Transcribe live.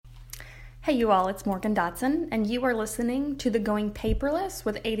Hey, you all, it's Morgan Dotson, and you are listening to the Going Paperless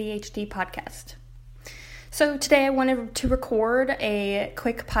with ADHD podcast. So today I wanted to record a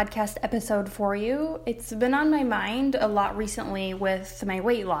quick podcast episode for you. It's been on my mind a lot recently with my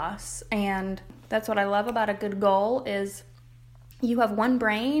weight loss, and that's what I love about a good goal is you have one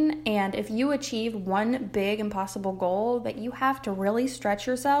brain, and if you achieve one big impossible goal, that you have to really stretch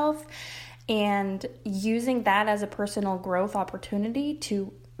yourself, and using that as a personal growth opportunity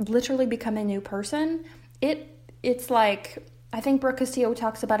to literally become a new person. It's like, I think Brooke Castillo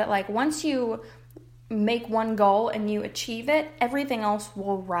talks about it like once you make one goal and you achieve it, everything else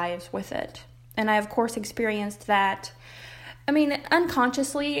will rise with it. And I, of course, experienced that. I mean,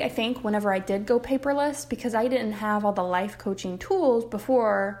 unconsciously, I think, whenever I did go paperless, because I didn't have all the life coaching tools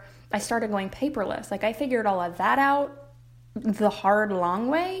before I started going paperless. Like, I figured all of that out the hard, long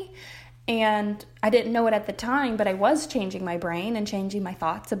way. And I didn't know it at the time, but I was changing my brain and changing my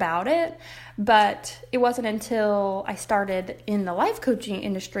thoughts about it. But it wasn't until I started in the life coaching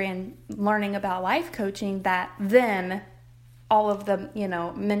industry and learning about life coaching that then all of the,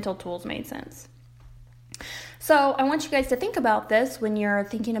 mental tools made sense. So I want you guys to think about this when you're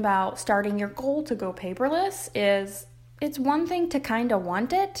thinking about starting your goal to go paperless. It's one thing to kind of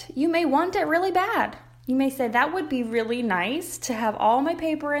want it. You may want it really bad. You may say, that would be really nice to have all my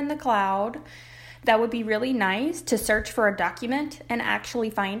paper in the cloud. That would be really nice to search for a document and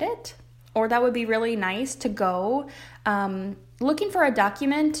actually find it. Or that would be really nice to go looking for a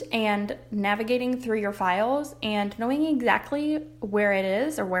document and navigating through your files and knowing exactly where it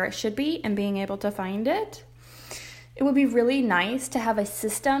is or where it should be and being able to find it. It would be really nice to have a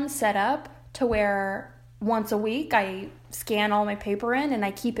system set up to where once a week I scan all my paper in and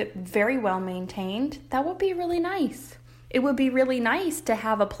I keep it very well maintained. That would be really nice. It would be really nice to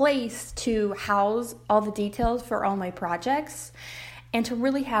have a place to house all the details for all my projects and to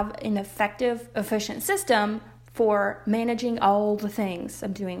really have an effective, efficient system for managing all the things.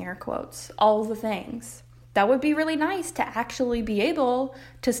 I'm doing air quotes, all the things. That would be really nice to actually be able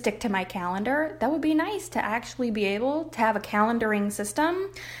to stick to my calendar. That would be nice to actually be able to have a calendaring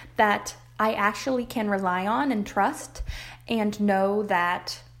system that I actually can rely on and trust and know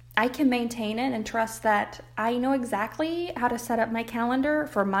that I can maintain it and trust that I know exactly how to set up my calendar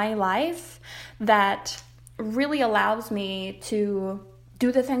for my life that really allows me to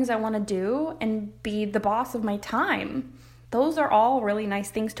do the things I want to do and be the boss of my time. Those are all really nice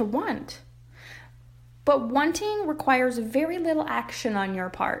things to want. But wanting requires very little action on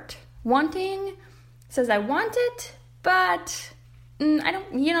your part. Wanting says, I want it, but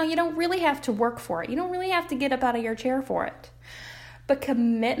you don't really have to work for it. You don't really have to get up out of your chair for it. But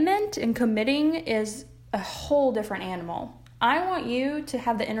commitment and committing is a whole different animal. I want you to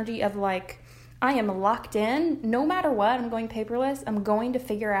have the energy of like, I am locked in. No matter what, I'm going paperless. I'm going to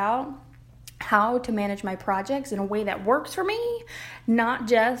figure out how to manage my projects in a way that works for me, not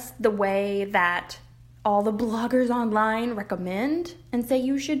just the way that all the bloggers online recommend and say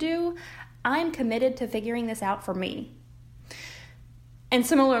you should do. I'm committed to figuring this out for me. And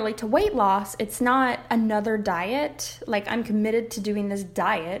similarly to weight loss, it's not another diet. Like, I'm committed to doing this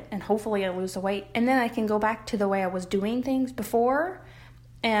diet and hopefully I lose the weight. And then I can go back to the way I was doing things before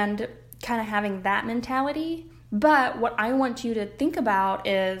and kind of having that mentality. But what I want you to think about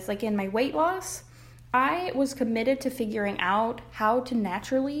is, like in my weight loss, I was committed to figuring out how to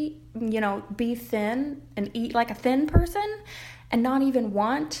naturally, be thin and eat like a thin person and not even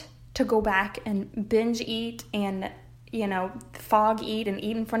want to go back and binge eat and fog eat and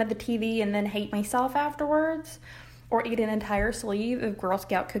eat in front of the TV and then hate myself afterwards, or eat an entire sleeve of Girl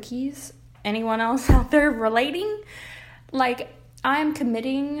Scout cookies. Anyone else out there relating? Like, I am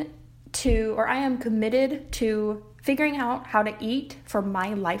committed to figuring out how to eat for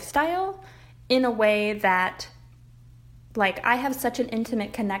my lifestyle in a way that, like, I have such an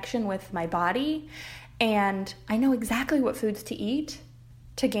intimate connection with my body, and I know exactly what foods to eat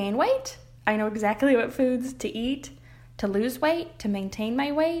to gain weight. I know exactly what foods to eat to lose weight, to maintain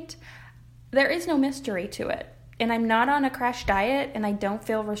my weight. There is no mystery to it. And I'm not on a crash diet and I don't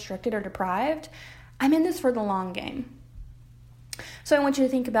feel restricted or deprived. I'm in this for the long game. So I want you to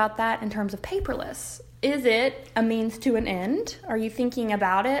think about that in terms of paperless. Is it a means to an end? Are you thinking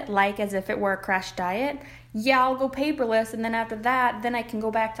about it like as if it were a crash diet? Yeah, I'll go paperless, and then after that, then I can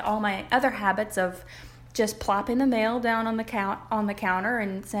go back to all my other habits of just plopping the mail down on the counter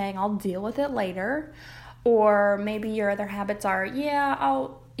and saying I'll deal with it later. Or maybe your other habits are,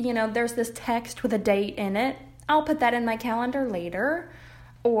 there's this text with a date in it. I'll put that in my calendar later.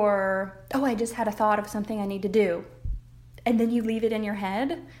 Or, I just had a thought of something I need to do. And then you leave it in your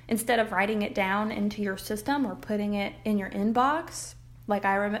head instead of writing it down into your system or putting it in your inbox. like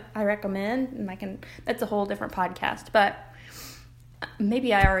I recommend, and that's a whole different podcast, but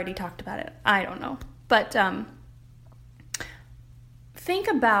maybe I already talked about it. I don't know. But think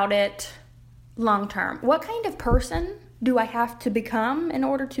about it long term. What kind of person do I have to become in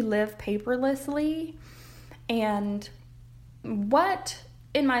order to live paperlessly? And what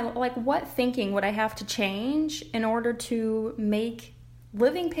thinking would I have to change in order to make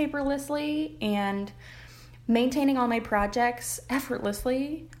living paperlessly and maintaining all my projects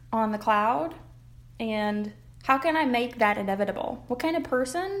effortlessly on the cloud? And how can I make that inevitable? What kind of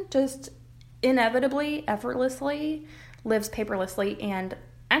person just inevitably, effortlessly lives paperlessly and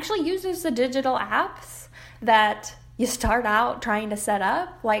actually uses the digital apps that you start out trying to set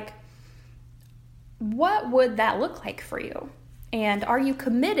up? Like, what would that look like for you? And are you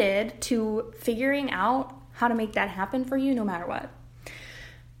committed to figuring out how to make that happen for you no matter what?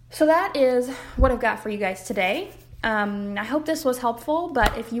 So that is what I've got for you guys today. I hope this was helpful,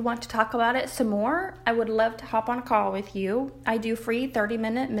 but if you want to talk about it some more, I would love to hop on a call with you. I do free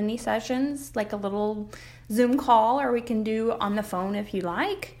 30-minute mini sessions, like a little Zoom call, or we can do on the phone if you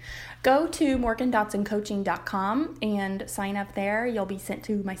like. Go to morgandotson.coaching.com and sign up there. You'll be sent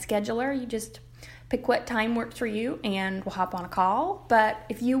to my scheduler. You just pick what time works for you and we'll hop on a call. But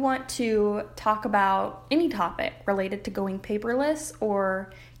if you want to talk about any topic related to going paperless,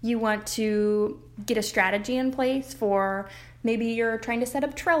 or you want to get a strategy in place for maybe you're trying to set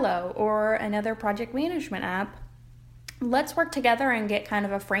up Trello or another project management app, let's work together and get kind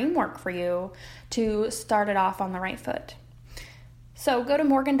of a framework for you to start it off on the right foot. So go to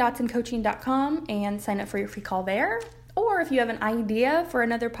morgandotson.coaching.com and sign up for your free call there. Or if you have an idea for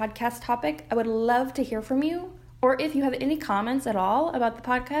another podcast topic, I would love to hear from you. Or if you have any comments at all about the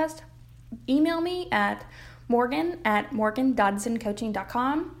podcast, email me at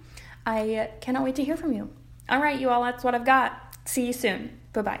morgan@morgandodsoncoaching.com. I cannot wait to hear from you. All right, you all, that's what I've got. See you soon.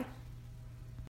 Bye-bye.